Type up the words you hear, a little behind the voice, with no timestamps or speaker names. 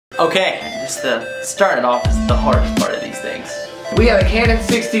Okay, just starting off is the hardest part of these things. We have a Canon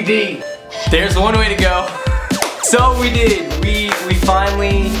 60D. There's one way to go. So we did. We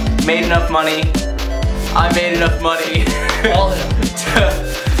finally made enough money. I made enough money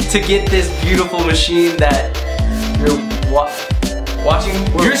to get this beautiful machine that you're watching.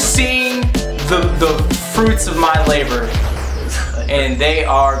 You're seeing the fruits of my labor, and they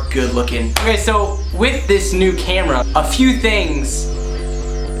are good looking. Okay, so with this new camera, a few things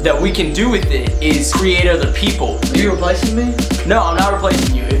that we can do with it is create other people. Are you replacing me? No, I'm not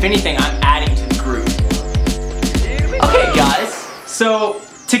replacing you. If anything, I'm adding to the group. Okay, guys. So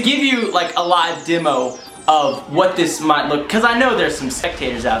to give you like a live demo of what this might look, because I know there's some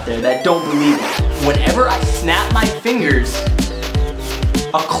spectators out there that don't believe it. Whenever I snap my fingers,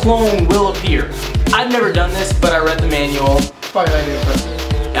 a clone will appear. I've never done this, but I read the manual. Probably not even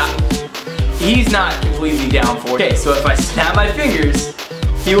present. Yeah. He's not completely down for it. Okay, so if I snap my fingers,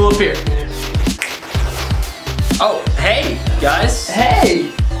 he will appear. Oh, hey, guys. Hey!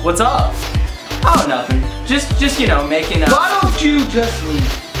 What's up? Oh, nothing. Just you know, making a... Why don't you just leave?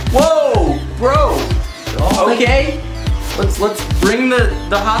 Whoa, bro. Oh, Okay. Let's bring the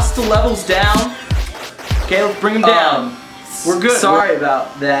hostile levels down. Okay, let's bring them down. We're good. Sorry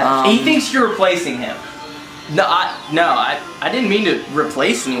about that. He thinks you're replacing him. No, I didn't mean to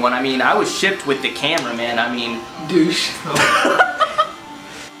replace anyone. I mean, I was shipped with the camera, man. I mean, douche.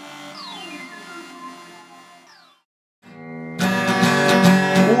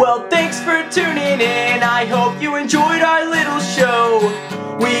 Well, thanks for tuning in. I hope you enjoyed our little show.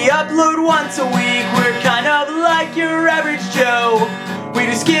 We upload once a week. We're kind of like your average Joe. We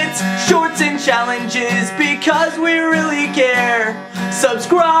do skits, shorts, and challenges because we really care.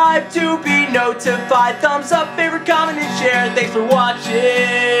 Subscribe to be notified. Thumbs up, favorite, comment, and share. Thanks for watching.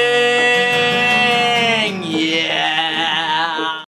 Yeah.